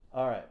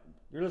All right,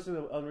 you're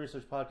listening to the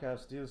Unresearched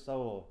Podcast. Steven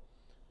Sowell.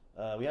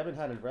 We haven't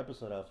had an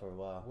episode out for a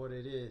while. What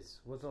it is?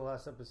 What's the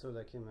last episode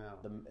that came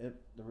out?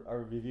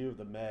 Our review of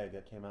the Meg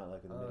that came out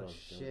like in the middle of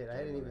shit! I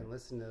didn't even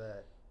listen to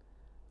that.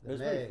 It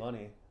was pretty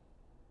funny.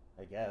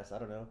 I guess I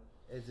don't know.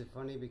 Is it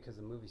funny because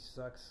the movie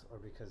sucks or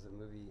because the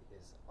movie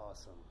is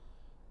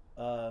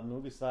awesome?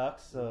 Movie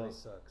sucks. So movie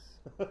sucks.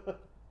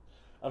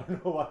 I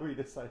don't know why we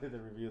decided to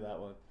review that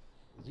one.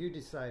 You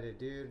decided,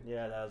 dude.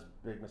 Yeah, that was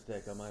a big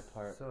mistake on my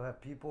part. So have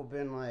people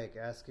been like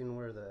asking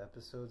where the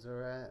episodes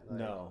are at? Like,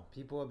 no.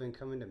 People have been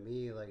coming to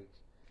me like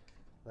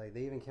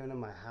they even came to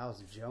my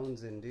house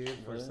jonesing, dude,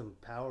 for some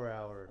power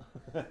hour.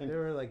 They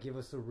were like, "Give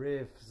us a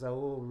riff,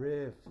 Saul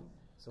riff."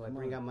 So I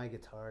bring out my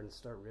guitar and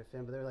start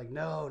riffing, but they're like,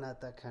 "No, not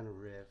that kind of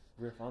riff.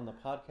 Riff on the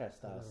podcast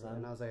style, son."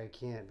 And I was like, "I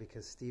can't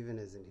because Steven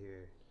isn't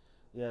here."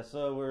 Yeah,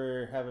 so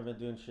we haven't been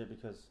doing shit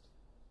because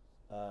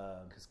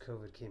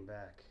COVID came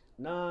back.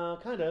 Nah,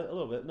 kind of a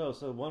little bit. No,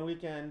 so one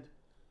weekend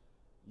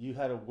you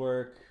had to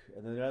work,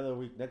 and then the other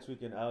week, next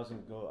weekend, I was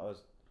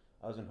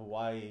in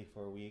Hawaii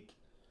for a week,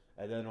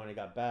 and then when I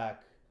got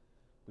back,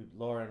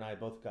 Laura and I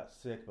both got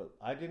sick, but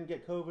I didn't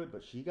get COVID,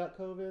 but she got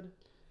COVID.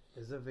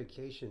 It's a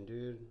vacation,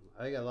 dude.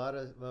 I got a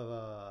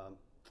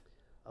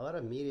lot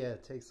of media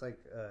takes like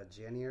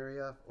January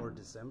off or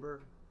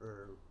December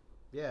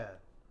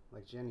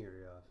like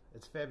January off.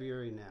 It's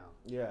February now.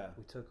 Yeah,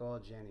 we took all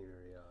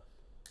January off,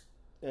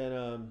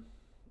 and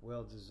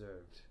well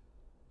deserved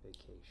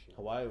vacation.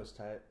 Hawaii was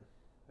tight.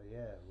 Oh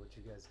yeah, what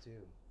you guys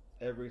do?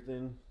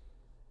 Everything.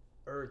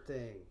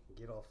 Earthing.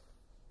 Get off.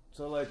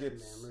 So like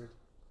enamored.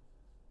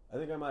 I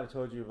think I might have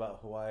told you about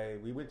Hawaii.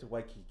 We went to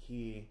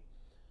Waikiki.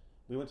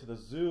 We went to the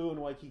zoo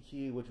in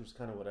Waikiki, which was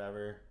kind of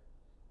whatever.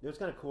 It was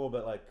kind of cool,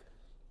 but like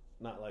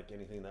not like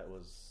anything that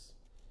was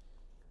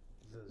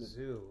the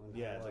zoo.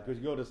 Yeah, it's like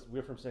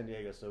we're from San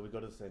Diego, so we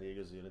go to the San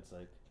Diego Zoo, and it's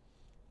like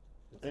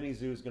any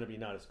zoo is gonna be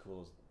not as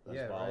cool as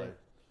Bali. Right.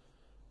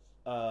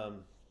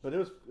 But it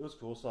was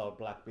cool. Saw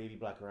a baby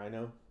black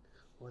rhino.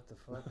 What the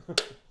fuck?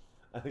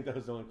 I think that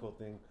was the only cool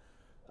thing.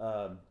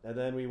 And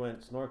then we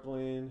went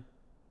snorkeling.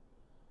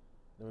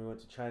 Then we went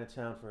to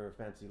Chinatown for a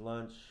fancy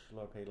lunch.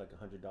 Laura paid like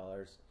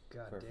 $100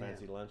 for a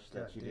fancy lunch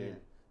that she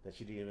didn't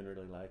even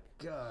really like.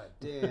 God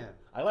damn.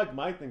 I like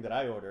my thing that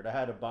I ordered. I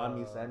had a banh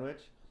mi sandwich,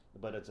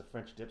 but it's a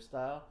French dip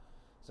style.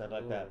 So I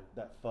had like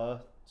that pho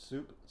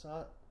soup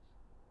sauce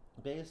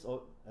base,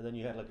 and then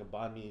you had like a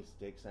banh mi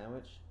steak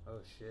sandwich. Oh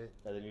shit!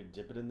 And then you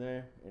dip it in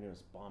there, and it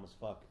was bomb as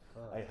fuck.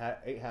 I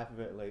ate half of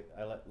it. Like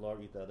I let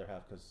Laura eat the other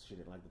half because she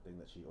didn't like the thing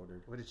that she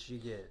ordered. What did she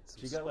get?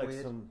 She got like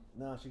some.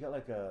 No, she got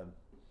like a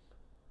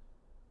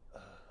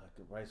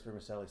rice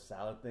vermicelli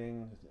salad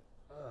thing.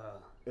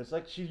 It's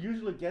like she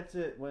usually gets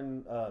it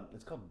when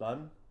it's called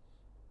bun.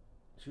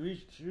 She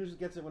usually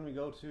gets it when we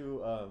go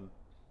to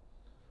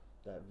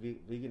that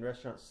vegan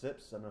restaurant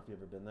Sips. I don't know if you've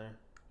ever been there.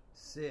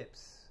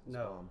 Sips.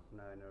 No,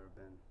 I've never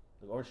been.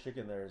 The orange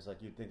chicken there is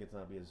like you'd think it's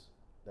not be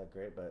that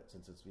great, but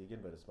since it's vegan,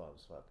 but it's bomb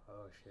as fuck.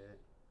 Oh shit!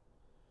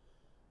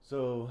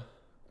 So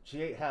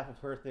she ate half of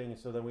her thing,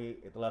 so then we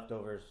ate the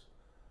leftovers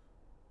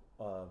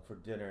for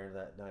dinner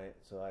that night.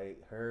 So I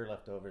ate her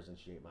leftovers, and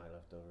she ate my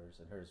leftovers,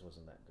 and hers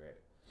wasn't that great.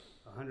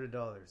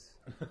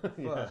 $100.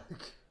 Yeah.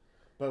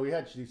 But we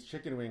had these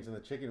chicken wings, and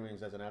the chicken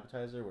wings as an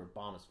appetizer were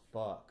bomb as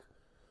fuck.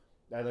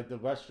 I like the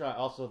restaurant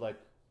also like.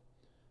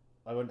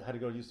 I had to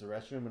go use the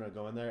restroom, and I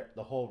go in there.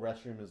 The whole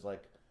restroom is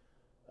like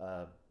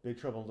Big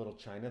Trouble in Little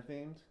China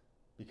themed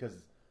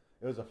because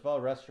it was a pho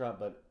restaurant,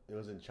 but it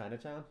was in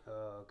Chinatown.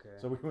 Oh, okay.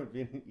 So we went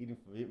eating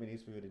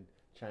Vietnamese food in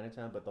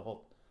Chinatown, but the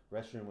whole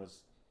restroom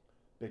was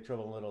Big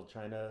Trouble in Little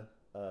China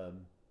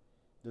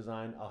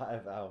design. I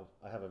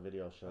have a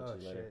video I'll show it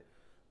to you later.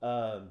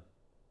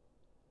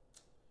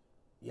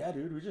 Yeah,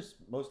 dude, we just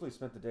mostly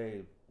spent the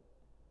day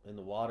in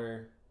the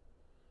water,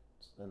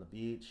 on the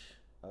beach.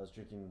 I was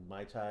drinking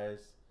Mai Tais.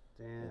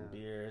 Damn. And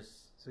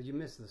beers. So you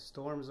missed the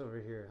storms over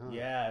here, huh?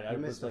 Yeah, you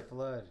missed the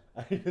flood.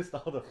 I missed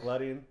all the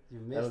flooding. You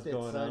missed it,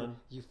 son.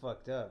 You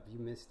fucked up. You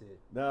missed it.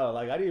 No,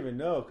 like I didn't even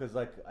know because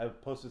like I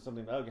posted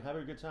something. Oh,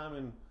 having a good time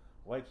in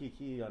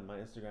Waikiki on my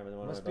Instagram, and then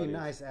one must of my be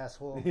buddies, nice,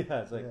 asshole.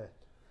 Yeah, it's like,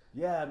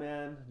 yeah,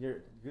 man,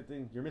 good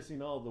thing you're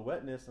missing all the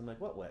wetness. I'm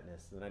like, what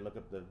wetness? And I look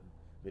up the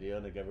video,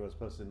 and like everyone's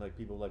posting like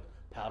people like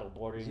paddle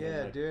boarding. Yeah,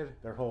 and, like, dude.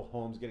 Their whole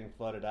homes getting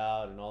flooded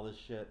out and all this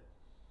shit.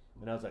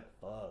 And I was like,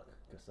 fuck.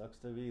 It sucks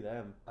to be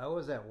them. I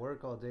was at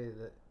work all day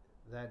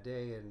that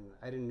day, and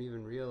I didn't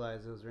even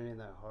realize it was raining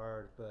that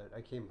hard. But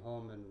I came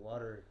home, and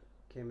water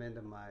came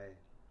into my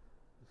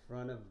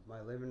front of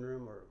my living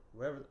room or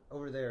wherever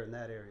over there in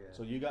that area.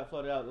 So you got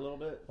flooded out a little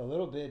bit? A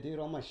little bit, dude.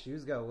 All my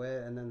shoes got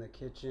wet, and then the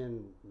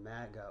kitchen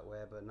mat got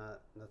wet, but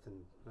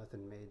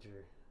nothing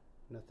major,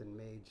 nothing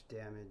major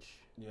damage.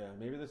 Yeah,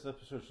 maybe this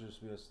episode should just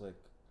be us like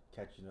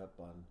catching up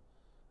on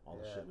all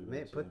the shit we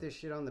went to. Put this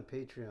shit on the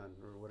Patreon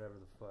or whatever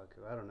the fuck.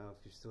 I don't know if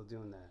you're still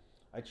doing that.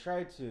 I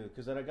tried to,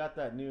 because then I got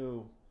that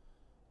new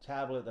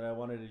tablet that I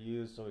wanted to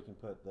use so we can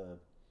put the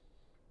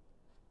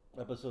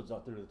episodes all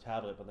through the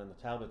tablet, but then the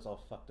tablet's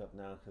all fucked up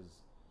now because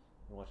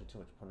I'm watching too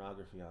much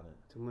pornography on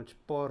it. Too much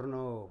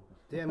porno.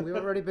 Damn, we've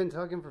already been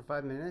talking for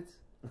 5 minutes.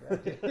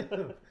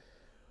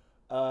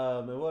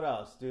 And what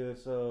else, dude?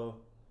 So,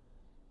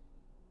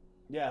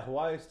 yeah,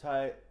 Hawaii's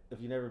tight. If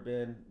you've never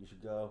been, you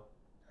should go.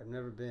 I've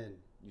never been.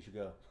 You should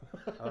go.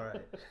 All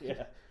right.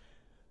 Yeah.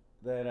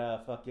 Then,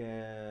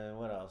 fucking,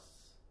 what else?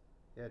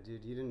 Yeah,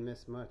 dude, you didn't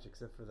miss much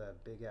except for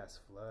that big ass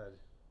flood.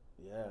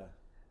 Yeah.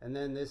 And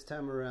then this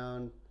time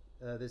around,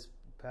 this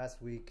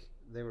past week,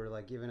 they were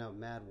like giving out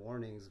mad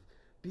warnings.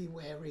 Be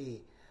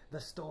wary, the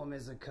storm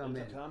is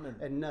coming. It's coming.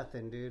 And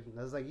nothing, dude.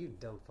 I was like, you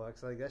dumb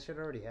fucks. Like, that shit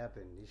already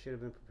happened. You should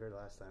have been prepared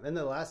last time. And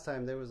the last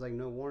time, there was like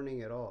no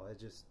warning at all. It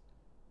just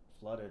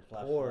Flooded,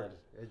 flash poured. flood.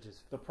 It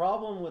just. The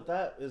problem with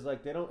that is,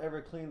 like, they don't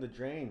ever clean the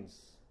drains.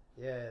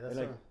 Yeah, that's And,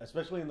 like, what,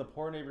 especially in the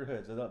poor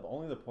neighborhoods.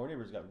 Only the poor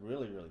neighborhoods got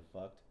really, really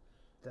fucked.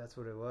 that's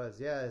what it was.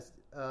 Yeah,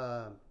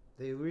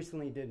 they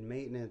recently did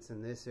maintenance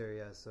in this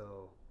area,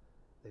 so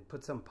they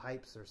put some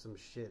pipes or some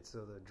shit,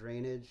 so the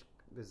drainage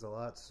is a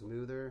lot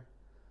smoother.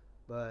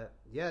 But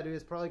yeah, dude,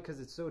 it's probably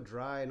because it's so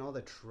dry and all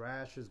the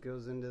trash just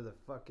goes into the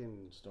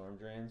fucking Storm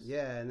drains.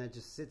 yeah, and that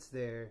just sits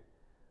there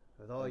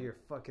with all your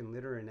fucking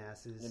littering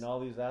asses. And all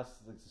these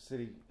assholes, like the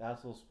city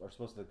assholes, are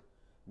supposed to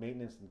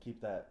maintenance and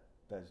keep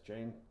those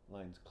drain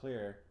lines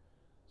clear,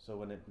 so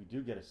when we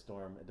do get a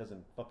storm, it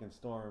doesn't fucking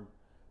storm,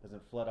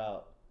 doesn't flood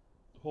out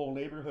whole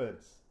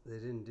neighborhoods. They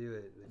didn't do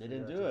it. They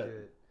didn't forgot do to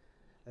it.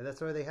 And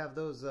that's why they have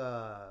those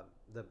the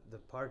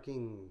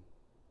parking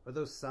or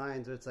those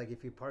signs where it's like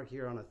if you park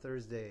here on a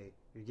Thursday,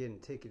 you're getting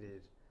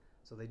ticketed.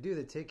 So they do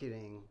the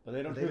ticketing, But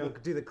they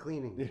don't do the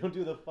cleaning. They don't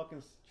do the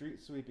fucking street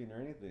sweeping or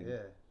anything.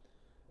 Yeah.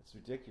 It's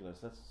ridiculous.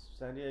 That's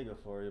San Diego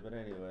for you. But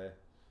anyway.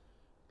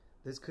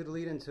 This could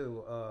lead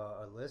into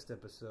a list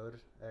episode,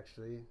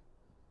 actually.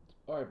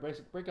 All right,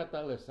 break out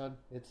that list, son.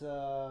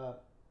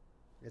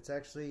 It's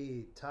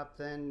actually top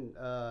 10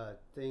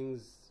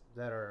 things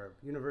that are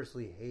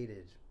universally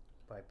hated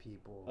by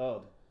people.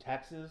 Oh,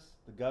 taxes,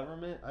 the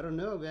government, I don't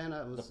know, man. I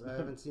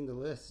haven't seen the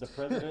list. the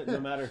president, no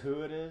matter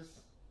who it is.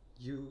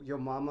 Your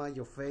mama,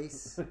 your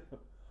face,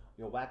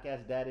 Your whack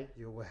ass daddy.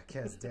 your whack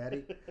ass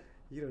daddy.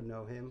 You don't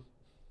know him.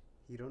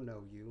 He don't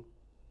know you.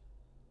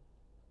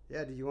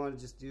 Yeah, do you want to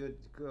just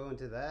go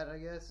into that? I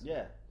guess.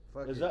 Yeah.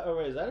 Fuck Is it. that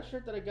a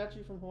shirt that I got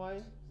you from Hawaii?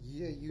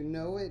 Yeah, you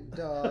know it,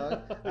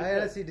 dog. I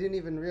honestly didn't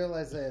even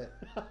realize that.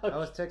 I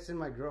was texting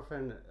my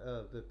girlfriend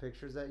the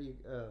pictures that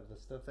the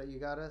stuff that you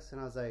got us, and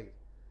I was like,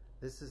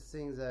 "This is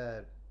things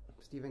that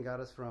Steven got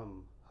us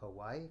from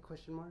Hawaii?"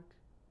 Question mark.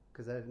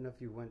 Because I didn't know if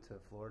you went to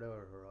Florida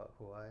or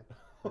Hawaii.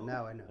 But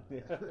now I know.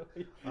 Yeah.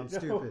 I'm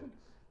stupid.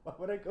 Why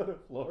would I go to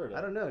Florida?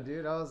 I don't know,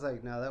 dude. I was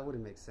like, no, that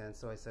wouldn't make sense.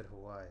 So I said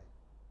Hawaii.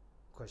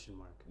 Question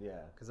mark. Yeah.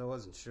 Because I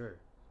wasn't sure.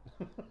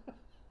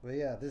 But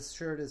yeah, this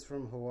shirt is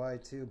from Hawaii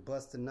too.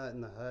 Bust a nut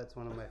in the hut. It's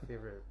one of my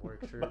favorite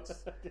work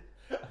shirts.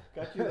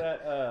 Got you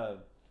that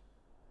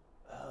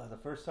the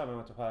first time I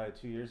went to Hawaii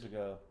 2 years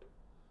ago,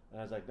 and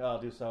I was like, "Oh,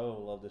 dude, so I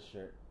will love this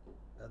shirt."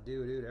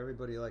 Dude,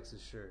 everybody likes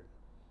this shirt,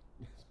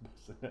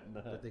 Busting that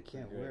nut. but they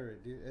can't Great. wear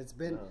it, dude. It's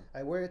been No.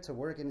 I wear it to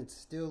work and it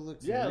still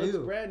looks Yeah, new. it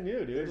looks brand new,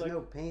 dude. There's Like,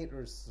 no paint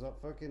or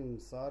fucking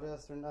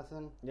sawdust or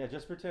nothing. yeah,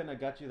 just pretend I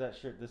got you that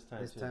shirt this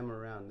time. This too. time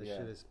around, this Yeah.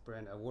 shit is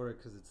brand. I wore it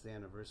because it's the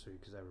anniversary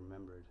because I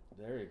remembered.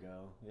 There you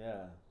go.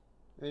 Yeah.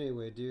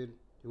 Anyway, dude,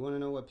 you want to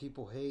know what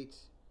people hate?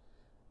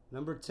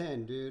 Number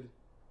 10, dude.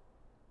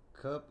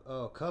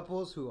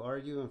 Couples who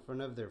argue in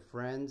front of their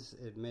friends.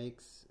 It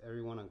makes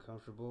everyone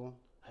uncomfortable.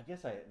 I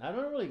guess I've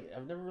never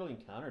really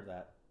encountered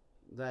that.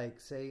 Like,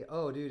 say,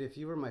 oh, dude, if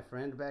you were my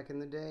friend back in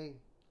the day,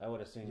 I would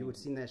have seen you would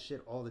have seen that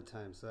shit all the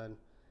time, son.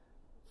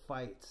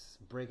 Fights,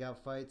 breakout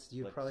fights,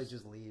 you'd Like, probably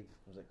just leave.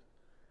 I was like,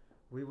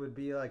 We would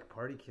be like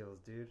party kills,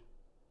 dude.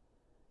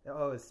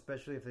 Oh,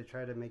 especially if they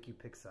try to make you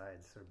pick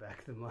sides or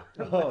back them up.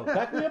 "Oh,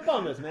 back me up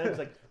on this, man." It's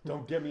like,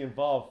 "Don't get me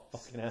involved,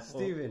 fucking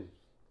asshole." Steven,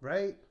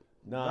 right?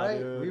 Nah, right?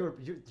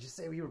 dude. You just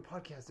say we were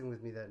podcasting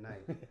with me that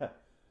night, Yeah.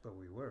 but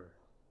we were.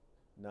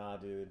 Nah,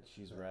 dude.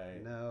 She's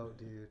right. No,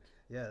 dude.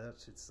 Yeah, that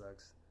shit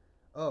sucks.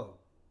 Oh,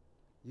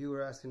 you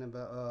were asking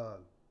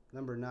about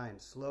number 9,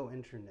 slow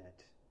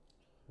internet.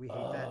 We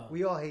hate that.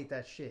 We all hate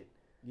that shit.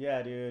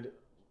 Yeah, dude.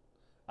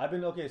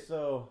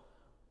 So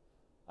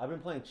I've been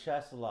playing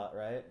chess a lot,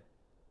 right?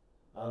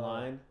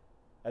 Online.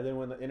 And then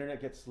when the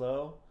internet gets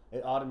slow,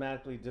 it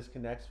automatically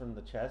disconnects from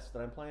the chess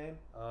that I'm playing.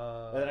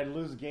 And then I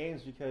lose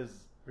games because,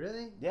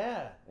 Really?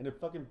 yeah, and it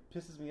fucking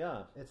pisses me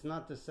off. It's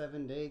not the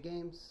 7-day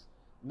games?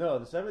 No,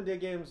 the 7-day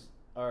games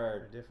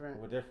Are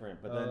different? were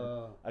different, but then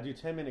I do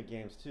 10-minute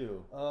games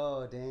too.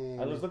 Oh, dang.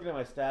 I was looking at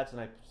my stats, and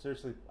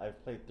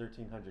I've played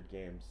 1,300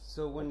 games.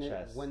 So when of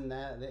chess.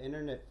 the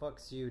internet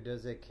fucks you,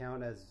 does it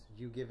count as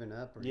you giving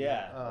up? Or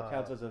Yeah, it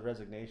counts as a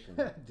resignation.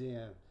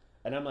 Damn.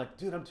 And I'm like,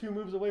 dude, I'm 2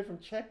 moves away from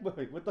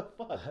checkmate. What the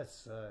fuck? That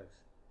sucks.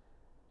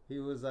 He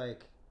was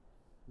like,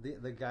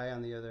 the guy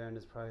on the other end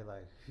is probably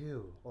like,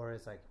 phew, or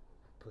it's like,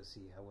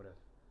 pussy. I would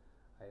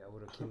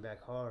have came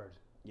back hard.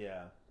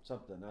 Yeah,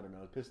 something. I don't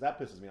know. That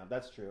pisses me off.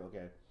 That's true.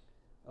 Okay.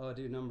 Oh,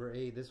 dude, number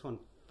 8. This one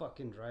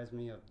fucking drives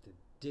me up the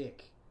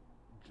dick.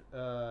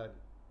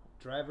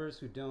 drivers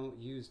who don't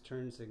use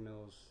turn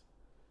signals,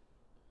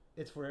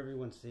 it's for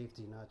everyone's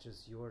safety, not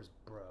just yours,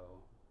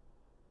 bro.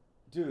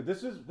 Dude,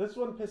 this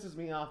one pisses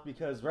me off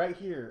because right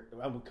here,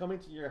 I'm coming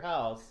to your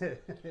house. Yeah.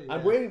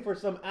 I'm waiting for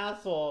some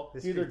asshole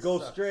This to either street go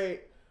sucks.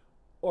 straight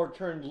or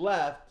turn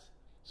left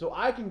so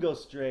I can go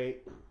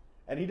straight.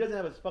 And he doesn't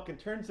have his fucking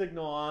turn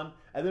signal on.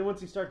 And then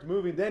once he starts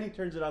moving, then he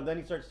turns it on. Then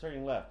he starts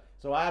turning left.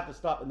 So I have to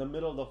stop in the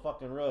middle of the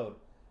fucking road.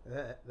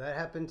 That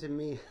happened to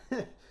me.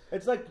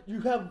 It's like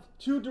you have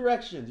two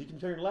directions. You can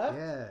turn left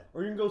Yeah.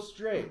 or you can go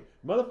straight.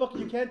 Motherfucker,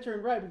 you can't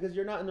turn right because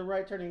you're not in the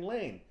right turning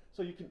lane.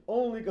 So you can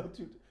only go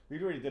to...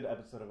 We already did an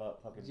episode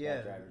about fucking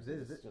bad drivers.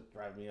 This just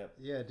drive me up.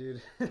 Yeah,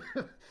 dude.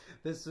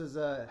 This was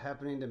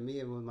happening to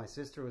me when my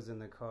sister was in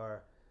the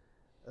car.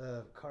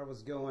 Car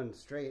was going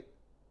straight,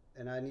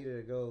 and I needed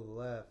to go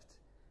left.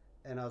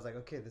 And I was like,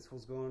 okay, this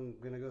fool's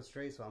gonna go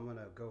straight, so I'm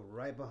gonna go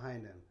right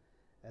behind him.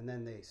 And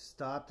then they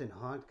stopped and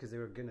honked because they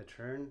were gonna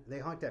turn. They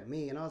honked at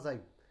me, and I was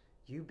like,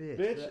 "You bitch,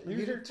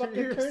 Use your didn't fucking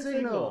your turn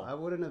signal." I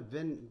wouldn't have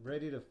been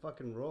ready to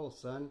fucking roll,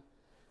 son.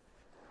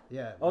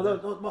 Yeah. Oh,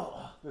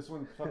 this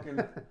one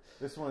fucking...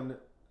 This one...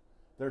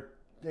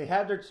 They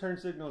have their turn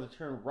signal to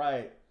turn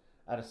right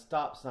at a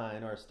stop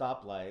sign or a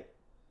stoplight.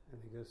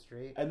 And they go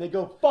straight. And they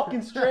go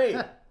fucking straight.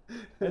 And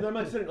then I'm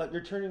like sitting like,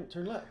 you're turn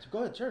left. Go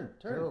ahead, turn.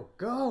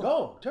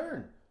 Go,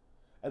 turn.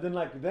 And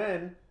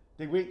then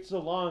they wait so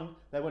long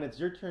that when it's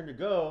your turn to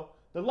go,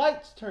 the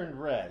lights turn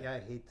red. Yeah, I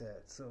hate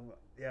that. So,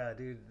 yeah,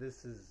 dude,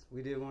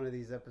 we did one of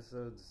these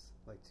episodes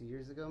like 2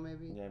 years ago,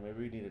 maybe? Yeah, maybe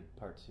we needed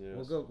part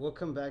 2. We'll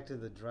come back to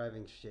the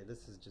driving shit.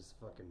 This is just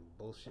fucking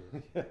bullshit.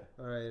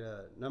 All right,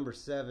 number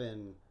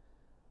 7,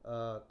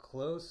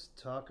 close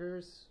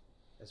talkers,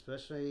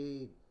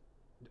 especially,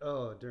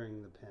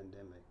 during the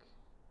pandemic.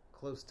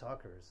 Close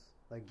talkers.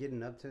 Like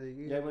getting up to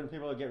you. Yeah, when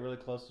people get really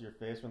close to your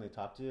face when they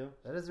talk to you.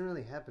 That doesn't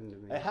really happen to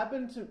me.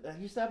 It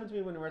used to happen to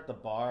me when we were at the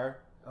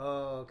bar.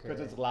 Oh, okay.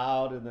 Because it's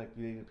loud and like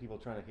people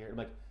trying to hear it. I'm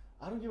like,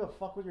 I don't give a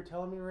fuck what you're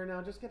telling me right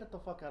now. Just get the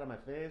fuck out of my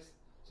face.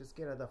 Just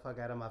get the fuck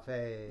out of my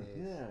face.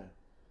 Yeah.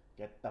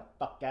 Get the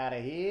fuck out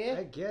of here.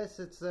 I guess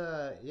it's,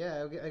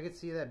 yeah, I could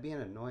see that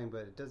being annoying,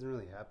 but it doesn't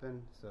really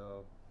happen,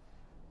 so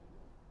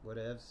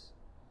whatevs,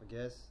 I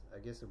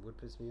guess it would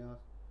piss me off.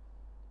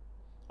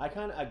 I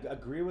kind of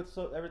agree with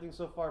everything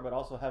so far, but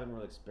also haven't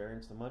really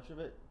experienced much of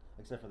it,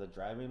 except for the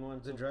driving one.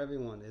 The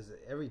driving one is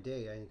every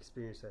day I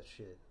experience that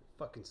shit. It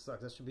fucking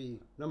sucks. That should be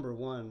number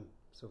 1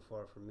 so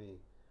far for me.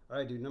 All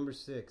right, dude, number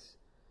 6.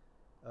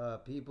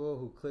 People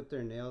who clip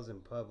their nails in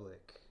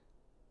public.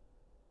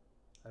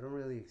 I don't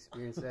really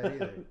experience that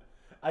either.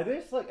 I think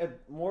it's like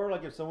more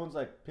like if someone's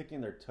like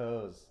picking their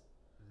toes.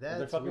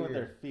 They're fucking weird. with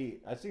their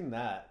feet. I've seen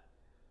that.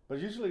 But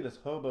usually this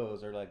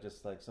hobos are like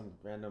just like some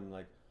random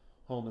like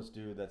homeless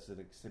dude that's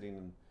like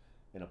sitting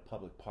in a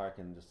public park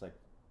and just like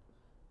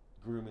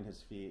grooming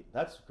his feet.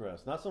 That's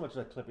gross. Not so much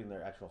like clipping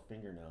their actual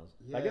fingernails.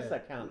 Yeah, I guess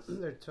that counts.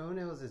 Their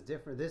toenails is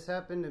different. This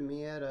happened to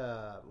me at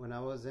when I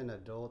was in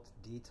adult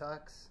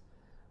detox,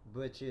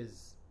 which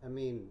is, I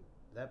mean,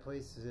 that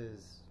place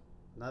is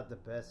not the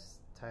best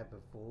type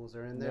of fools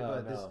are in there.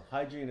 No.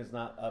 Hygiene is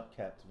not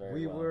upkept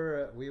very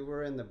well. We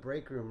were in the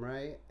break room,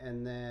 right?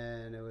 And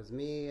then it was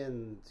me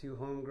and 2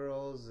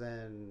 homegirls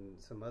and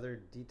some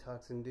other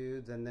detoxing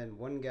dudes. And then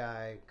one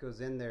guy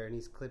goes in there and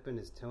he's clipping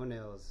his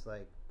toenails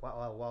like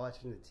while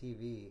watching the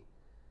TV.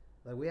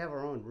 Like, we have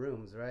our own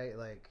rooms, right?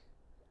 Like,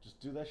 just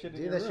do that shit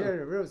in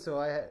your room.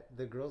 So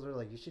the girls were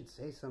like, you should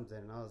say something.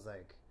 And I was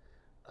like,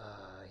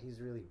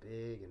 he's really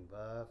big and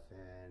buff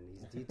and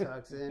he's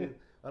detoxing.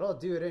 But I'll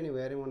do it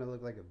anyway. I didn't want to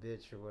look like a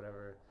bitch or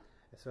whatever.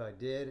 So I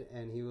did,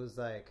 and he was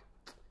like,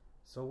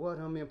 so what,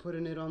 homie? I'm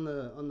putting it on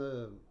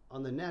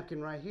the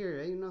napkin right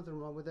here. Ain't nothing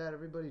wrong with that.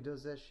 Everybody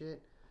does that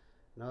shit.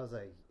 And I was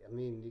like, I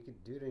mean, you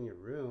could do it in your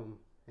room.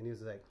 And he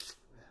was like,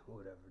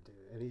 whatever, dude.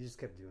 And he just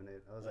kept doing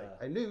it. I was like,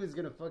 I knew he was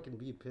gonna fucking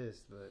be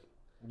pissed, but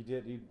you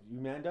did. You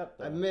manned up,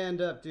 though. I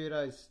manned up, dude.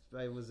 I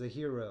was a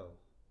hero.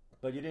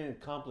 But you didn't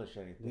accomplish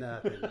anything.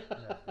 Nothing.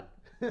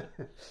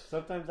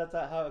 Sometimes that's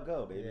not how it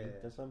go, baby.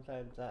 Yeah.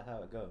 Sometimes that's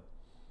how it go.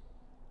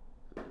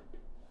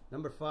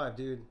 Number 5,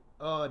 dude.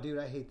 Oh, dude,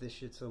 I hate this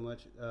shit so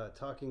much.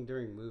 Talking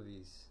during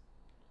movies.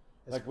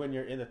 Like when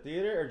you're in the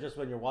theater or just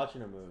when you're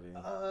watching a movie?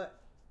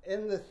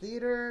 In the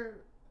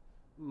theater,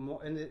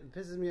 and it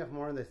pisses me off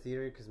more in the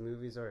theater because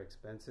movies are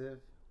expensive.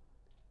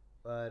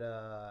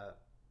 But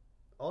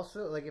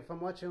also, like, if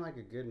I'm watching like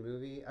a good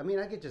movie, I mean,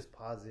 I could just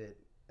pause it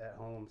at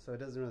home, so it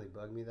doesn't really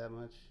bug me that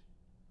much.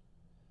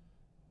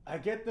 I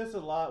get this a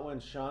lot when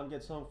Sean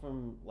gets home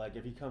from, like,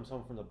 if he comes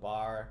home from the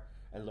bar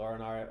and Laura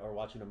and I are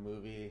watching a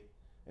movie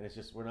and it's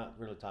just, we're not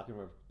really talking,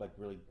 we're like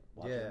really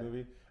watching a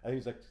movie, and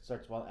he's like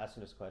starts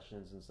asking us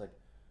questions, and it's like,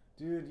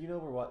 dude, you know,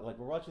 we're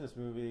watching this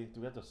movie, do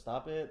we have to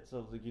stop it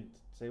so you can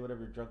say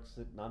whatever drunk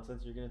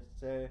nonsense you're gonna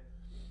say?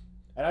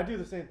 And I do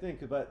the same thing,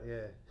 but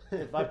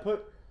if I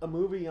put a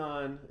movie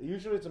on,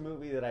 usually it's a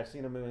movie that I've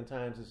seen a million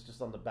times, it's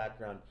just on the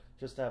background,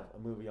 just to have a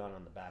movie on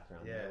the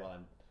background, you know, while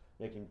I'm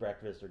making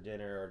breakfast or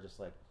dinner or just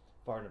like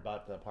farting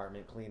about the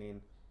apartment,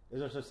 cleaning.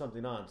 There's just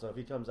something on. So if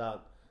he comes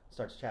out,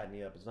 starts chatting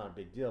me up, it's not a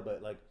big deal.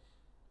 But like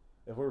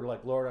if we're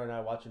like Laura and I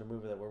watching a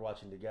movie that we're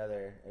watching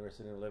together, and we're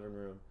sitting in the living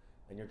room,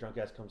 and your drunk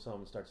ass comes home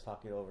and starts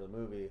talking over the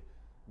movie,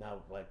 now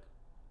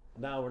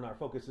we're not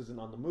focus isn't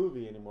on the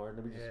movie anymore, and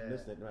then we just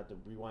missed it, and we have to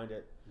rewind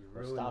it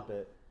or stop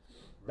it.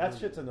 That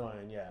shit's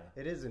annoying, yeah.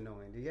 It is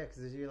annoying, yeah,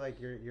 because you're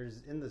like you're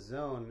in the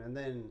zone, and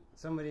then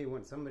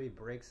when somebody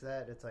breaks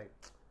that, it's like,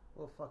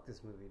 well, fuck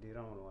this movie, dude. I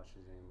don't want to watch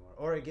this anymore.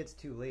 Or it gets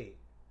too late.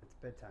 It's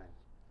bedtime.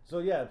 So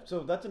yeah,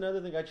 so that's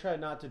another thing I try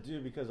not to do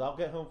because I'll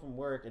get home from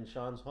work and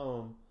Sean's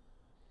home,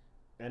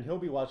 and he'll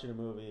be watching a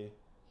movie.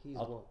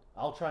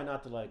 I'll try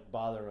not to like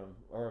bother him,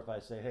 or if I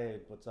say, hey,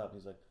 what's up?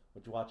 He's like,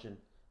 what you watching?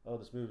 Oh,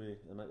 this movie.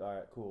 I'm like, all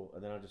right, cool,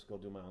 and then I'll just go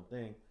do my own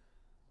thing.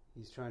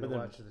 He's trying to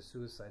watch the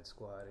Suicide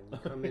Squad, and you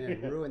come in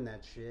and ruin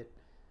that shit.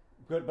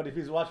 Good, but if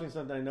he's watching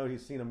something I know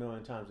he's seen a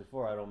million times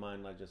before, I don't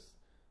mind like just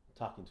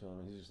talking to him,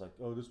 and he's just like,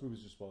 oh, this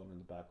movie's just falling in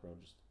the background,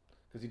 just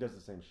because he does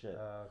the same shit.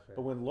 Okay.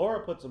 But when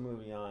Laura puts a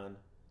movie on,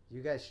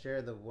 you guys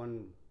share the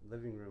one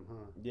living room,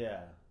 huh?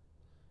 Yeah.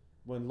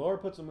 When Laura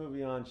puts a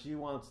movie on, she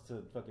wants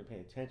to fucking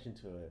pay attention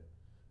to it.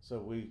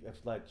 So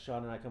if like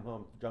Sean and I come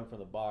home drunk from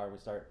the bar and we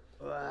start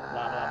blah blah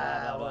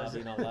blah blah blah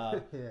being all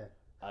loud,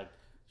 yeah.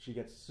 She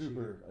gets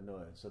super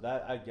annoyed. So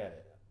that I get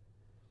it.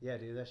 Yeah,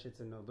 dude, that shit's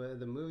annoying. But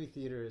the movie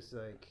theater is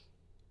like,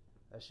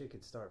 that shit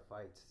could start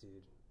fights, dude.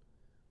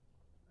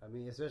 I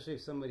mean, especially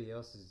if somebody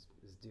else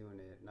is doing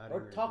it.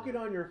 Or talking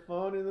on your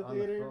phone in the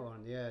theater. On the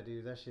phone, yeah,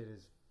 dude, that shit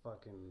is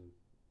fucking.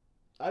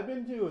 I've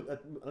been to.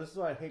 This is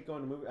why I hate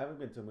going to movie. I haven't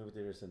been to a movie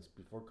theater since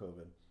before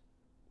COVID.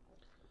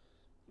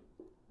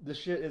 This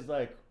shit is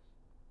like,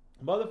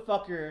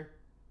 motherfucker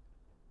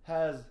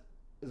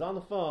is on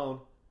the phone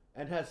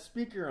and has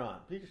speaker on.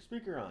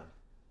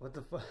 What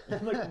the fuck?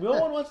 Like, no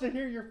one wants to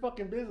hear your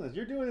fucking business.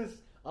 You're doing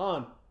this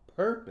on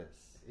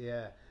purpose.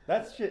 Yeah.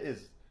 That shit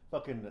is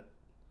fucking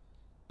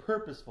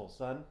purposeful,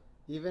 son.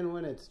 Even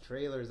when it's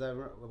trailers,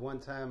 one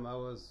time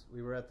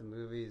we were at the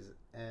movies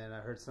and I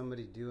heard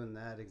somebody doing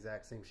that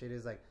exact same shit.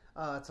 It's like,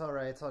 oh, it's all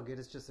right, it's all good.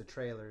 It's just the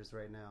trailers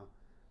right now.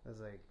 I was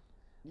like,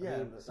 yeah, I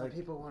mean, some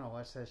people want to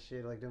watch that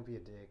shit. Like, don't be a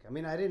dick. I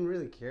mean, I didn't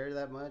really care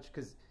that much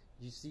because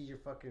you see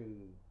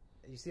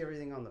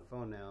everything on the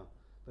phone now.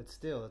 But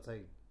still, it's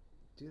like,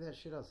 do that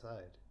shit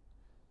outside.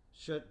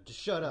 Just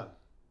shut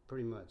up,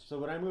 pretty much. So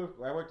when I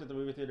worked at the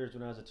movie theaters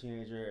when I was a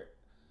teenager,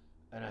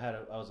 and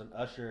I was an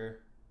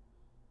usher,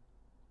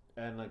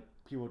 and like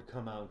people would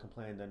come out and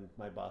complain. Then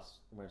my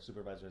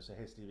supervisor would say,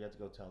 "Hey, Steve, you have to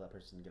go tell that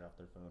person to get off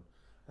their phone."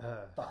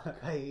 Fuck.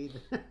 I hate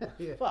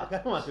yeah. Fuck, I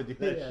don't want to do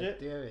that shit.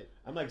 Damn it.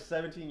 I'm like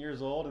 17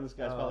 years old, and this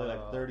guy's probably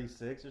like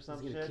 36 or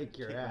something. He's gonna kick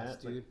your ass,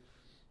 dude. Like,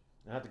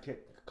 I have to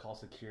call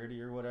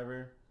security or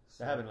whatever.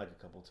 That happened like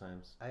a couple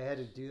times. I had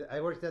to do that.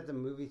 I worked at the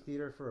movie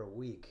theater for a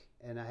week,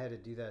 and I had to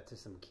do that to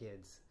some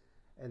kids.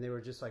 And they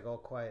were just like all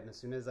quiet. And as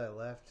soon as I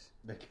left,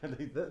 they'd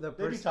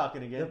be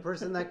talking again. The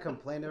person that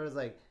complained, was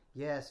like,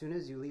 yeah, as soon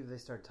as you leave, they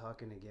start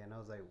talking again. I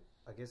was like,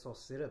 I guess I'll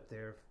sit up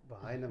there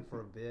behind them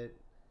for a bit.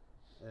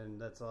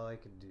 And that's all I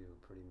could do,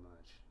 pretty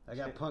much. I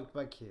got punked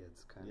by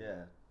kids, kind of.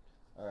 Yeah.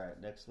 All right,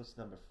 next, what's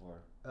number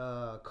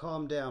 4?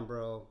 Calm down,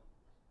 bro.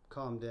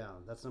 Calm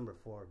down. That's number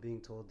 4, being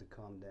told to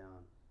calm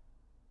down.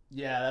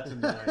 Yeah, that's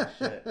annoying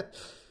shit.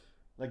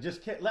 Like,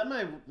 just let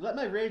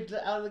my rage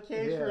out of the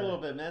cage for a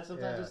little bit, man.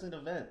 Sometimes it's an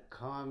event.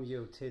 Calm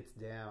your tits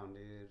down,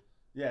 dude.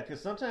 Yeah,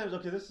 because sometimes,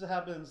 this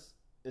happens.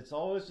 It's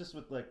always just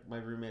with like my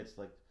roommates,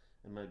 like,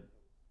 and my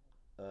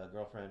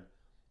girlfriend.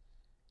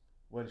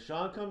 When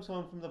Sean comes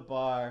home from the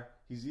bar,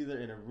 he's either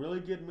in a really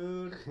good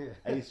mood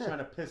and he's trying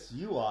to piss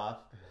you off,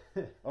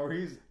 or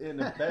he's in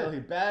a really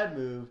bad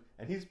mood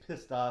and he's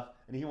pissed off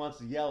and he wants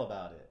to yell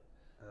about it.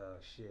 Oh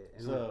shit!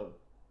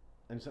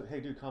 And so, hey,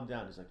 dude, calm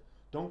down. He's like,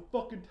 don't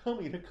fucking tell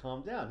me to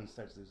calm down. He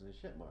starts losing his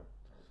shit more.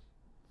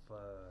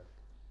 Fuck.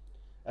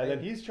 And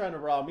then he's trying to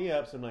rile me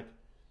up, so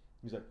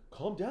he's like,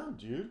 calm down,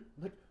 dude.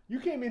 I'm like, you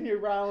came in here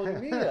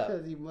riling me up.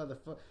 You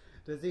motherfucker.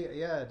 Does he?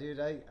 Yeah, dude.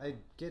 I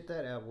get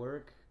that at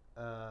work.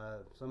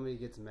 Somebody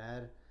gets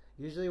mad.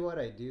 Usually, what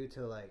I do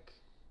to like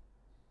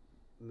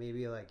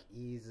maybe like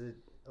ease it,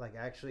 like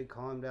actually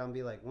calm down,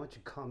 be like, why don't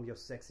you calm your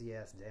sexy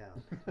ass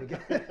down?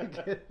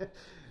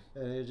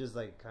 And they just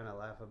like kind of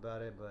laugh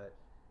about it, but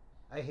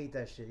I hate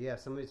that shit. Yeah,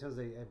 somebody tells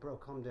me, hey, bro,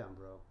 calm down,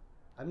 bro.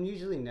 I'm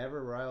usually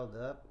never riled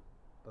up,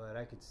 but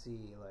I could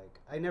see like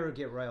I never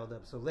get riled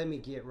up, so let me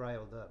get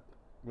riled up.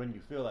 When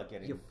you feel like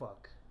getting, you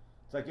fuck.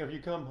 It's like if you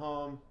come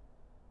home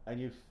and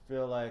you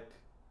feel like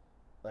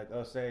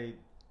oh, say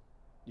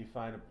you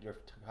find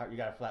you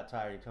got a flat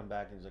tire, and you come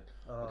back and he's like,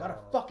 I got a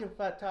fucking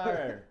flat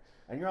tire,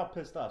 and you're all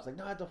pissed off. It's like,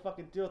 no, I have to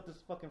fucking deal with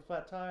this fucking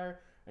flat tire,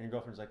 and your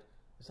girlfriend's like,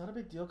 it's not a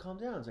big deal, calm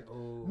down. It's like,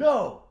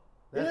 no,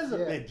 it is a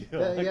big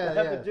deal. I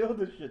have to deal with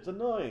this shit. It's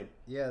annoying.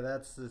 Yeah,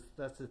 that's the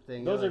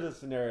thing. Those are the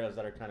scenarios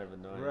that are kind of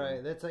annoying.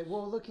 Right. That's like,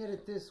 well, look at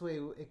it this way.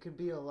 It could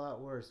be a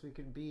lot worse. We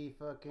could be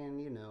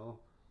fucking,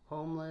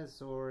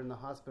 homeless or in the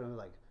hospital.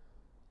 Like,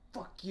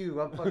 fuck you.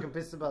 I'm fucking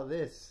pissed about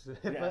this.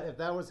 If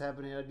that was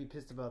happening, I'd be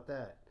pissed about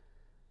that.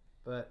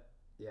 But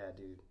yeah,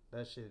 dude,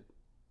 that shit.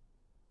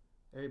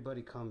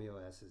 Everybody, calm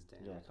your asses down.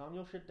 Yeah, calm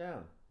your shit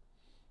down.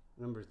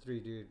 Number 3,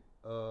 dude.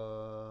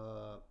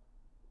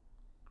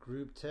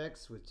 group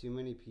text with too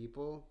many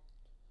people,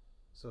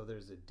 so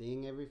there's a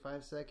ding every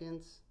 5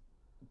 seconds.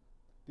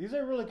 These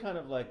are really kind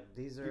of like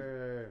These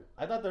are.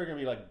 I thought they were gonna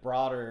be like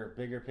broader,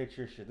 bigger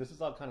picture shit. This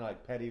is all kind of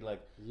like petty,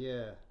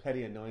 Yeah.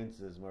 petty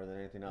annoyances more than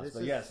anything else. This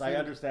But is yes, I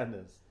understand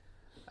this.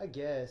 I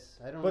guess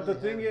I don't. But the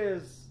really thing have-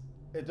 is,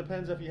 it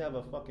depends if you have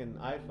a fucking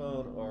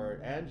iPhone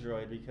or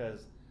Android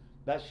because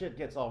that shit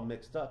gets all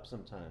mixed up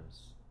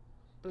sometimes.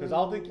 Because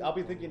I'll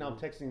be thinking I'm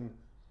texting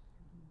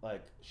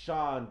like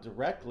Sean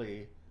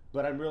directly,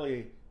 but I'm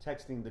really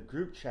texting the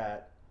group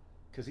chat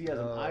because he has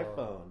an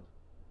iPhone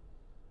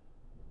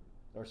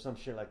or some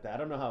shit like that. I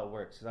don't know how it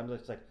works because I'm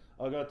just like,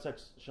 I'll go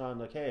text Sean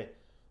like, hey,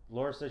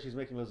 Laura says she's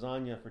making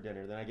lasagna for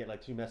dinner. Then I get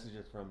like 2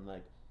 messages from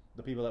like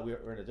the people that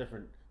we're in a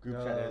different group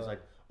chat. And it's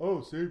like,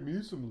 oh, save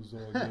me some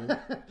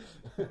lasagna.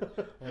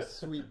 Oh,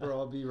 sweet, bro.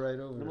 I'll be right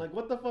over. And I'm like,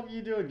 what the fuck are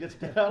you doing? Get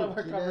out of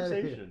our Get outta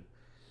conversation.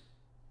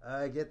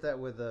 I get that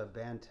with a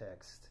band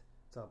text.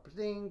 It's all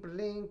bling,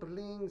 bling,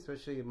 bling.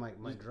 Especially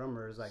my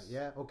drummer is like,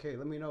 yeah, okay,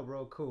 let me know,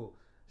 bro. Cool.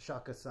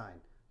 Shaka sign.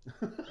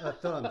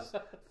 Thumbs.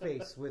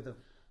 Face with a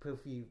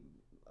poofy,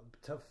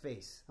 tough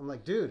face. I'm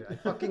like, dude, I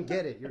fucking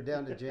get it. You're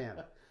down to jam.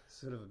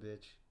 Son of a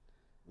bitch.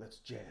 Let's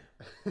jam.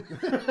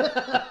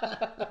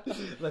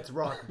 Let's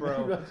rock,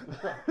 bro.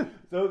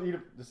 So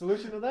the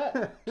solution to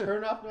that,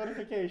 turn off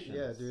notifications.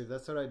 Yeah, dude,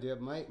 that's what I do.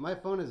 My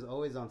phone is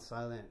always on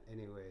silent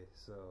anyway,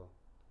 so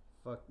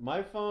fuck.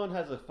 My phone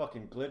has a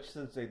fucking glitch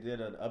since they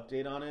did an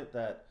update on it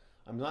that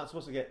I'm not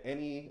supposed to get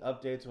any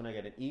updates when I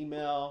get an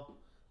email,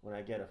 when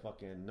I get a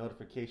fucking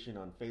notification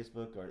on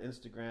Facebook or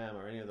Instagram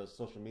or any of those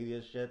social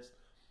media shits.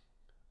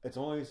 It's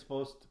only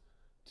supposed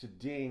to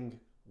ding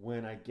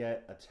when I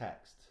get a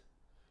text.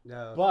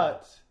 No,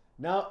 But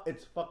now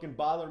it's fucking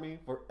bothering me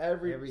for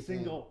every Everything.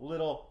 single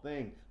little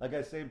thing. Like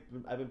I say,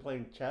 I've been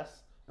playing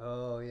chess.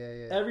 oh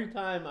yeah. Every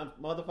time a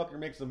motherfucker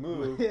makes a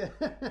move, Yeah.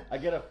 I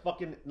get a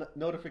fucking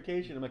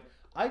notification. I'm like,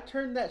 I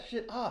turned that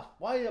shit off.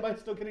 Why am I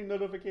still getting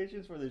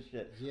notifications for this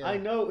shit? Yeah. I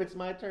know it's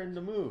my turn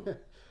to move.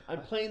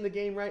 I'm playing the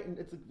game right, and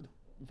it's a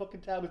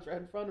fucking tab is right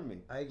in front of me.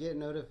 I get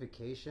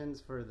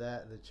notifications for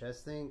the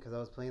chess thing because I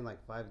was playing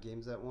like 5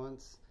 games at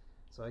once.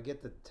 So I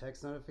get the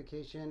text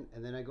notification,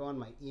 and then I go on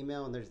my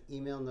email, and there's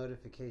email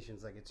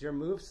notifications like, "It's your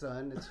move,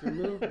 son. It's your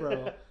move,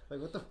 bro." Like,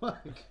 what the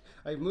fuck?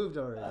 I moved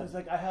already. I was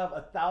like, I have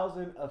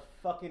 1,000 of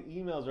fucking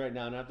emails right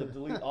now, and I have to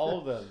delete all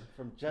of them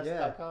from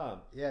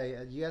chess.com.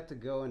 Yeah, you have to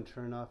go and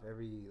turn off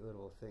every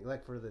little thing.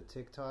 Like for the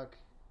TikTok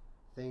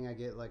thing, I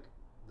get like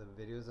the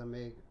videos I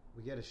make.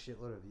 We get a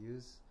shitload of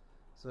views,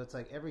 so it's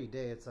like every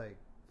day it's like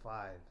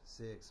 5,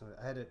 6. So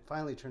I had to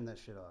finally turn that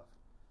shit off.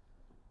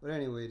 But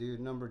anyway,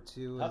 dude, number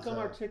 2 is... How come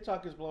our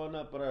TikTok is blowing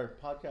up, but our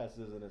podcast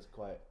isn't as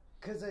quiet?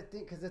 Because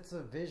it's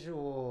a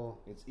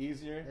visual... It's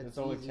easier? It's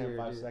only easier,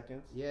 5 dude.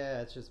 seconds?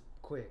 Yeah, it's just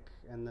quick.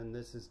 And then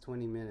this is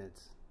 20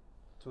 minutes.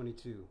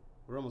 22.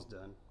 We're almost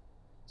done.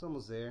 It's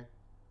almost there.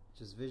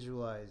 Just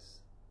visualize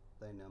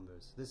thy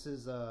numbers. This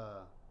is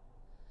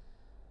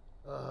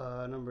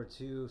number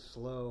 2,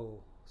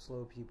 slow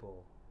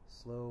people.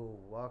 Slow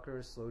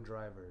walkers, slow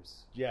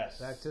drivers. Yes.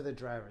 Back to the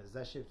drivers.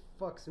 That shit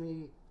fucks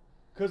me.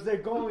 Because they're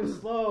going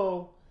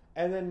slow,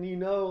 and then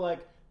like,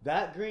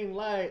 that green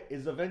light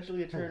is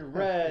eventually to turn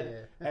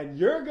red, Yeah. and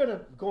you're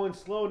going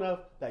slow enough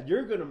that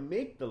you're going to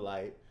make the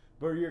light,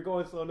 but you're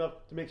going slow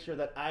enough to make sure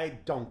that I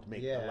don't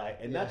make the light.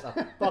 And that's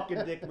a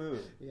fucking dick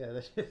move. Yeah,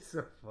 that shit's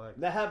so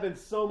fucked. That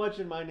happens so much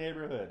in my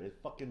neighborhood. It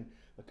fucking...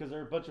 Because there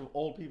are a bunch of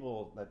old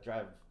people that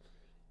drive...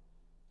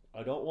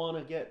 I don't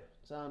want to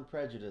sound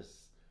prejudiced,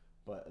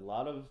 but a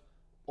lot of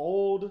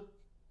old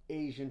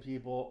Asian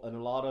people and a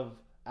lot of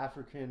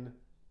African,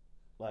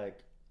 like,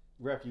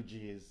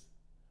 refugees,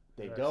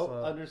 they don't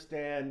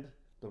understand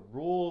the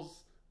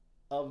rules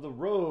of the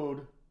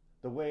road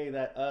the way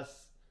that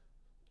us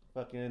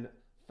fucking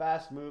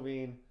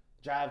fast-moving,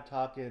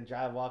 jive-talking,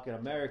 jive-walking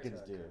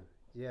Americans do.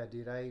 Yeah,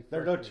 dude,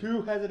 They're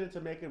too hesitant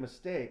to make a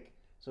mistake,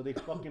 so they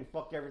fucking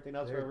fuck everything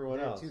else for everyone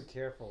else. They're too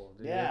careful,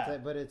 dude. Yeah.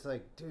 It's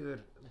like,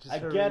 dude, just I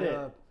hurry get it.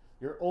 up.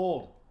 You're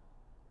old,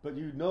 but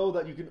you know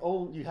that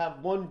you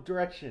have one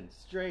direction,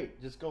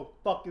 straight. Just go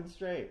fucking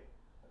straight.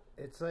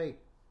 It's like,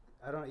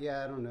 I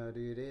don't know,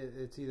 dude.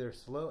 It's either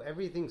slow.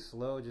 Everything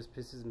slow just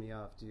pisses me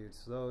off, dude.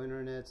 Slow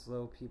internet,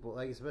 slow people.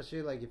 Like,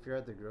 especially like if you're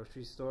at the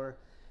grocery store,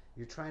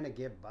 you're trying to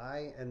get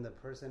by, and the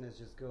person is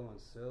just going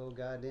so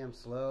goddamn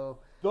slow.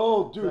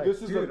 Oh, dude, like,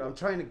 this is I'm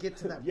trying to get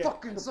to that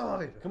fucking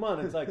side. Come on,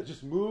 it's like,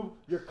 just move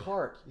your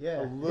cart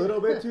Yeah. a little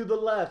bit to the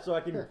left so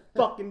I can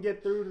fucking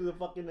get through to the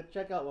fucking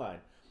checkout line.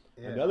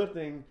 Yeah. Another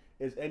thing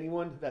is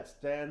anyone that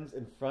stands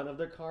in front of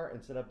their cart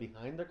instead of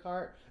behind their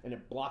cart, and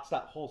it blocks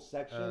that whole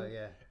section. Oh,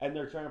 yeah. And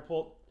they're trying to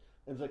pull,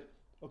 and it's like,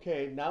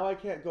 okay, now I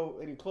can't go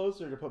any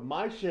closer to put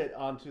my shit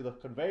onto the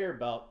conveyor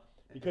belt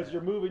because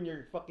you're moving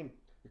your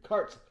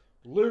cart's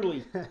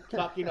literally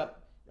clocking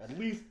up at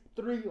least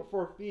 3 or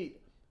 4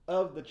 feet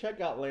of the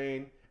checkout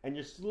lane, and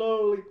you're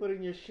slowly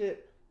putting your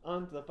shit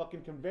onto the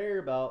fucking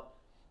conveyor belt,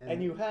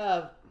 and you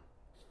have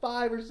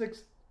 5 or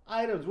 6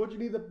 items. What do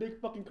you need the big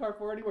fucking cart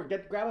for anywhere?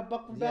 Grab a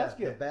fucking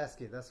basket. The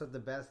basket. That's what the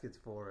basket's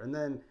for. And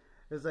then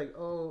It's like,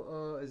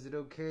 oh, is it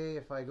okay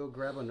if I go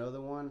grab another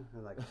one?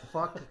 And like,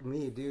 fuck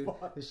me, dude.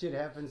 This shit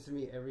happens to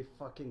me every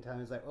fucking time.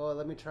 It's like, oh,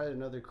 let me try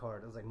another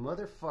card. I was like,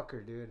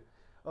 motherfucker, dude.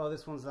 Oh,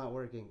 this one's not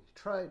working.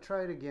 Try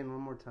it again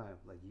one more time.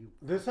 Like, you.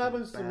 This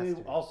happens to me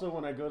also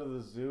when I go to the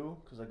zoo,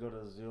 because I go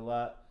to the zoo a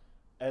lot.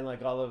 And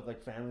like all of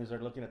like families are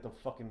looking at the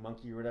fucking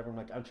monkey or whatever. I'm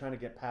like, I'm trying to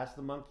get past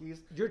the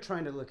monkeys. You're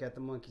trying to look at the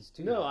monkeys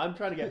too. No, I'm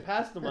trying to get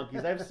past the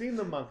monkeys. I've seen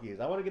the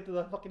monkeys. I want to get to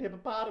the fucking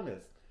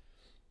hippopotamus.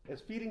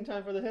 It's feeding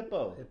time for the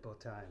hippo. Hippo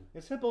time.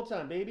 It's hippo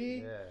time,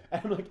 baby. Yeah.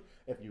 And I'm like,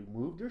 if you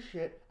moved your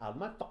shit out of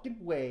my fucking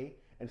way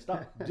and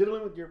stop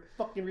diddling with your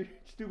fucking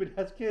stupid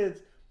ass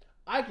kids,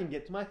 I can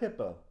get to my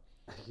hippo.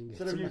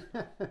 Instead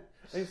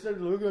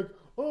of looking like,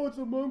 oh, it's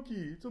a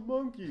monkey. It's a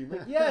monkey. I'm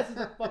like, yes, it's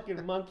a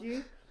fucking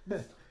monkey.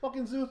 This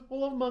fucking zoo is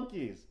full of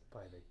monkeys.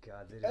 By the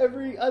gods,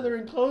 every other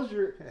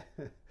enclosure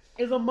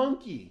is a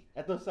monkey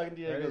at the San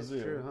Diego Zoo.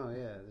 That's true, huh?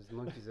 Yeah, there's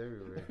monkeys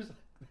everywhere.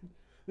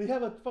 They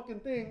have a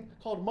fucking thing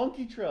called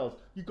monkey trails.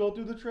 You go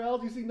through the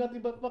trails, you see nothing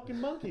but fucking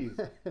monkeys.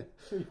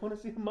 So you want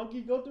to see a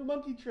monkey, go through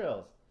monkey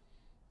trails.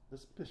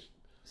 This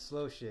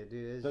slow shit,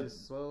 dude. It's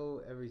just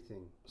slow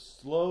everything.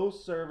 Slow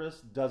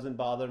service doesn't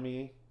bother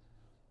me,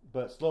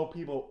 but slow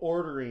people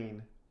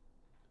ordering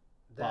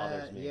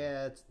bothers me.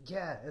 Yeah,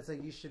 it's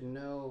like you should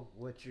know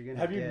what you're gonna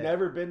Have get. you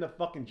never been to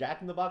fucking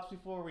Jack in the Box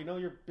before? We know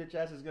your bitch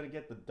ass is gonna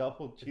get the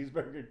double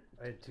cheeseburger.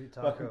 I had 2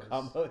 fucking tacos.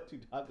 combo, 2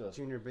 tacos.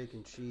 Junior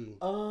bacon cheese.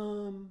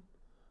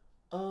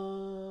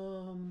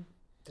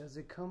 Does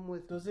it come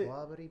with blah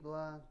blah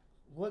blah?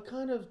 What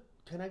kind of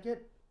can I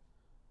get?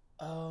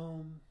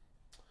 I'll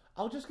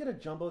just get a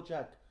jumbo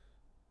jack.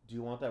 Do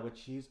you want that with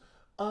cheese?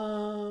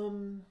 Or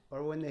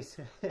when they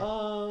say,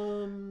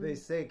 they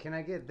say, "Can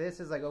I get this?"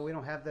 It's like, "Oh, we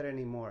don't have that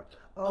anymore."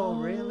 Oh,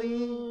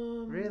 really?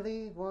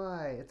 Really?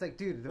 Why? It's like,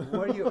 dude, the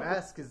more you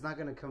ask is not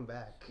gonna come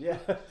back. Yeah,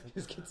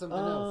 just get something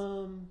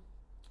else.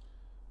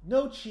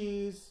 No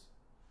cheese.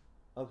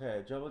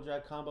 Okay, jumbo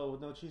jack combo with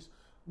no cheese.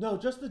 No,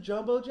 just the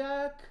jumbo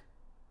jack.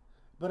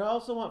 But I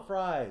also want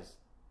fries.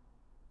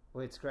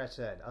 Wait, scratch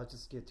that. I'll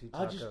just get 2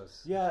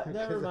 tacos.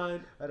 Never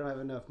mind. I don't have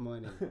enough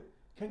money.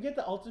 Can I get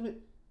the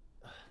ultimate?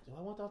 Do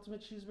I want the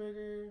ultimate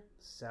cheeseburger?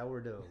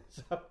 Sourdough.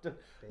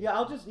 Yeah,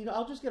 I'll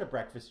just get a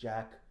breakfast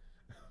jack.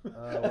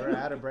 We're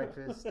out of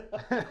breakfast.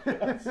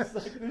 It's just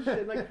like this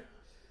shit. Like,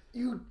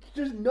 you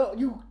just know,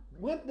 you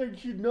went there,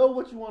 you know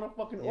what you want to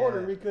fucking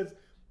order because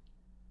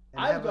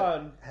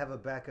and have a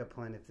backup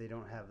plan if they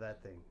don't have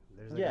that thing.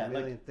 There's like a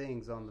million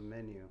things on the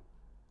menu.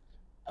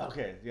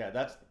 Okay,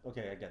 that's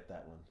okay. I get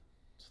that one.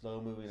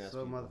 Slow moving.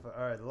 Slow motherfucker.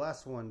 All right, the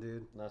last one,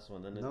 dude. Last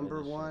one.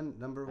 Number one.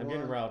 I'm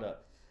getting riled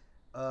up.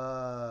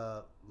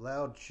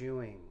 Loud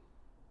chewing.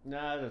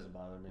 Nah, it doesn't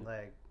bother me.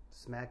 Like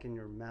smacking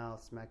your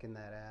mouth, smacking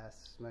that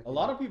ass. A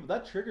lot of people,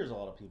 that triggers a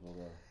lot of people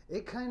though.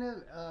 It kind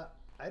of,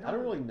 I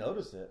don't really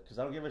notice it because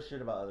I don't give a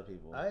shit about other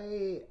people.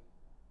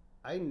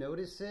 I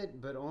notice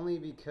it, but only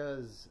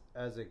because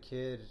as a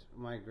kid,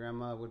 my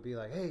grandma would be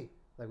like, "Hey,"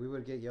 like we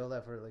would get yelled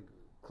at for like,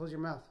 "Close your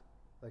mouth,"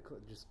 like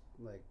just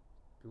like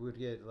we would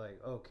get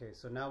like, okay.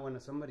 So now when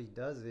somebody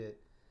does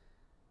it,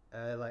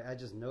 like I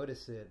just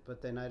notice it,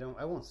 but then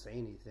I won't say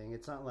anything.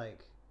 It's not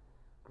like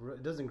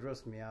it doesn't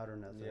gross me out or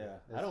nothing. Yeah,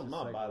 I'm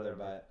not bothered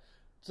by it.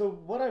 So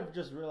what I've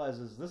just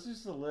realized is this is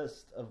just a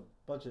list of a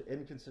bunch of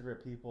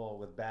inconsiderate people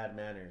with bad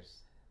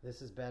manners.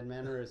 This is bad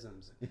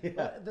mannerisms.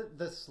 Yeah.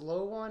 The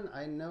slow one,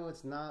 I know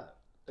it's not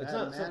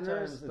bad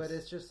manners, but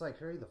it's just like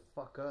hurry the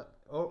fuck up.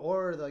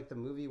 Or like the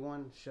movie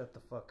one, shut the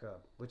fuck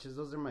up.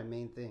 Those are my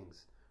main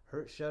things.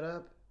 Shut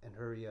up and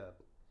hurry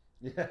up.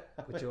 Yeah.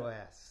 With your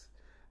ass.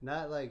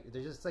 Not like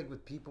they're just like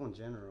with people in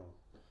general.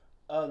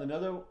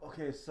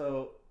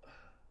 So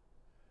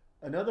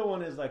another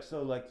one is like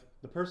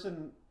the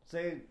person,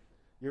 say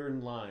you're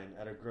in line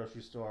at a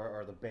grocery store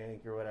or the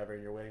bank or whatever,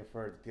 and you're waiting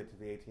for it to get to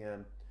the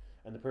ATM,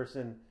 and the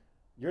person's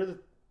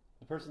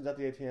at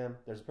the ATM,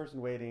 there's a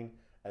person waiting,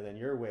 and then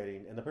you're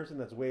waiting, and the person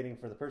that's waiting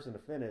for the person to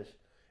finish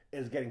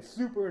is getting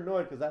super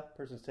annoyed because that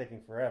person's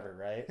taking forever,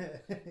 right?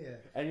 Yeah.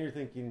 And you're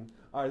thinking,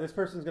 all right, this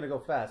person's gonna go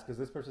fast because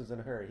this person's in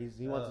a hurry.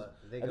 He wants,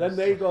 and then slow.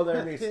 they go there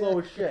and they slow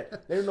as shit.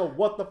 They don't know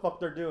what the fuck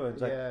they're doing.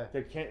 It's like Yeah.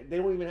 they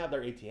don't even have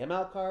their ATM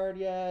out card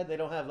yet. They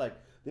don't have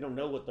they don't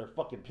know what their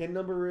fucking PIN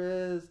number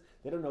is.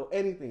 They don't know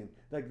anything.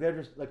 Like they're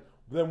just like,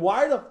 then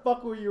why the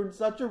fuck were you in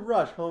such a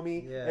rush,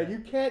 homie? Yeah. And you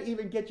can't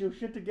even get your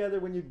shit together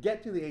when you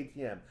get to the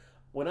ATM.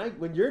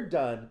 When you're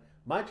done,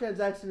 my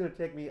transaction's gonna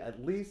take me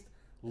at least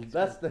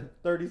less than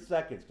 30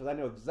 seconds because I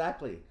know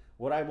exactly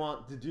what I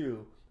want to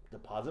do.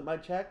 Deposit my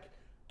check,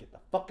 get the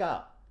fuck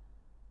out.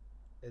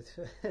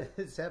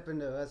 It's happened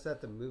to us at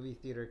the movie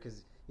theater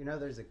because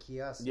there's a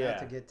kiosk now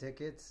to get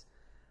tickets.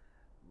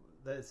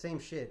 The same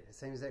shit.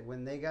 Same as that.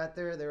 When they got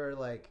there, they were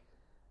like,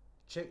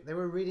 they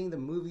were reading the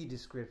movie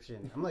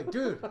description. I'm like,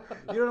 dude,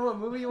 you don't know what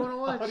movie you want to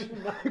watch?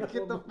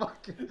 Get the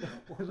fuck.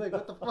 Like,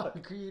 what the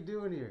fuck are you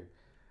doing here?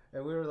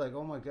 And we were like,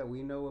 oh my god,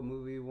 we know what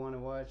movie we want to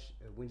watch.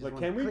 We just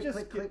can we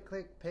just click,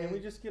 pay. Can we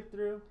just skip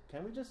through?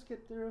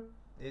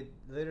 It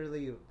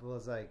literally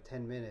was like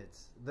 10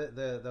 minutes.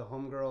 The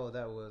homegirl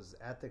that was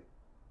at the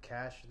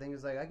cash thing.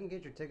 It's like, I can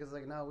get your tickets.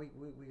 Like, no,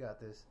 we got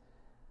this.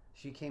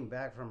 She came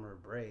back from her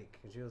break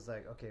and she was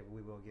like, okay,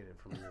 we will get it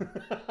from you.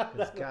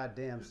 Because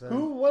goddamn, son.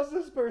 Who was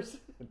this person?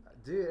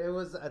 Dude,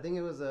 I think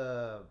it was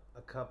a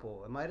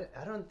couple.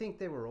 I don't think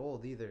they were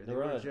old either. They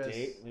were on a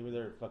date. Maybe they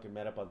were fucking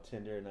met up on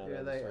Tinder and now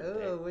they're like,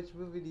 oh, which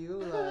movie do you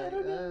like? I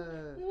don't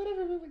know.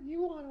 Whatever movie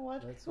you want to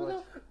watch. Let's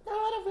watch.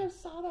 None of them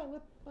saw that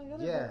with my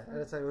other and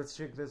it's like, let's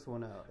check this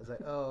one out. It's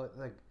like, oh,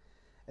 like,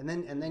 and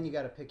then you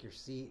got to pick your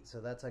seat.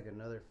 So that's like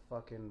another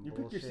fucking You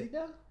bullshit. pick your seat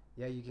now?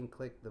 Yeah, you can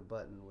click the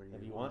button where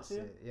you want to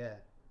sit. Yeah.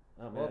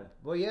 Oh man.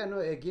 Well, yeah, no,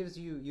 it gives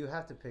you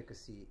have to pick a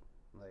seat.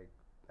 Like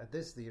at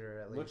this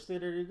theater, at least. Which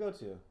theater do you go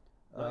to?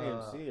 No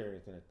AMC or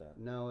anything like that.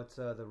 No, it's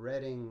the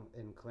Reading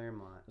in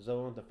Claremont. Is that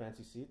one with the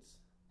fancy seats?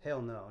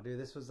 Hell no, dude.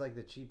 This was like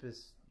the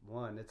cheapest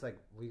one. It's like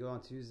we go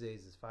on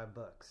Tuesdays. It's $5.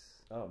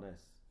 Oh,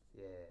 nice.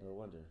 Yeah. No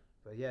wonder.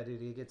 But yeah,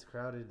 dude, it gets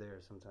crowded there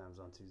sometimes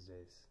on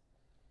Tuesdays.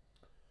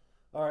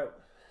 All right,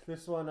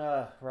 this one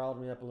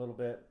riled me up a little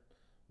bit.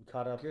 We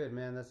caught up. Good,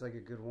 man. That's like a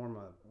good warm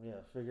up. Yeah,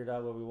 figured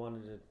out what we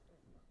wanted to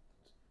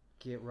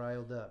get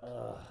riled up.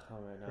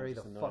 Oh man, hurry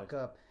the fuck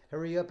up.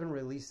 Hurry up and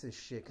release this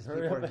shit because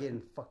people are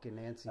getting fucking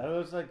antsy. I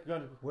was like,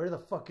 where the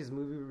fuck is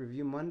Movie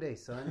Review Monday,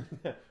 son?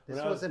 This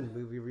wasn't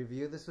movie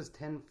review. This was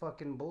 10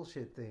 fucking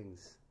bullshit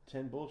things.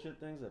 10 bullshit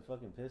things that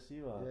fucking piss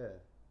you off.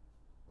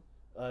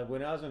 Yeah.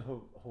 When I was in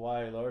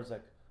Hawaii, Laura's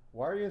like,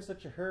 why are you in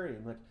such a hurry?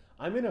 I'm like,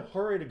 I'm in a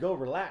hurry to go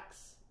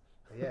relax.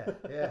 Yeah.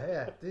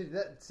 Dude,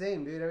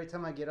 same, dude. Every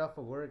time I get off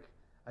of work,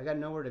 I got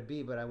nowhere to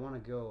be, but I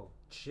want to go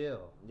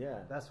chill. Yeah.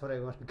 That's what I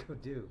want to go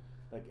do.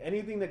 Like,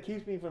 anything that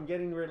keeps me from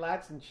getting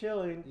relaxed and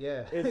chilling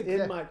is exactly.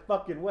 in my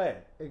fucking way.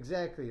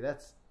 Exactly.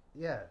 That's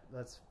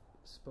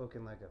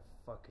spoken like a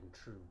fucking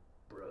true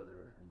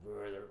brother.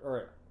 All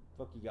right.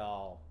 Fuck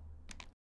y'all.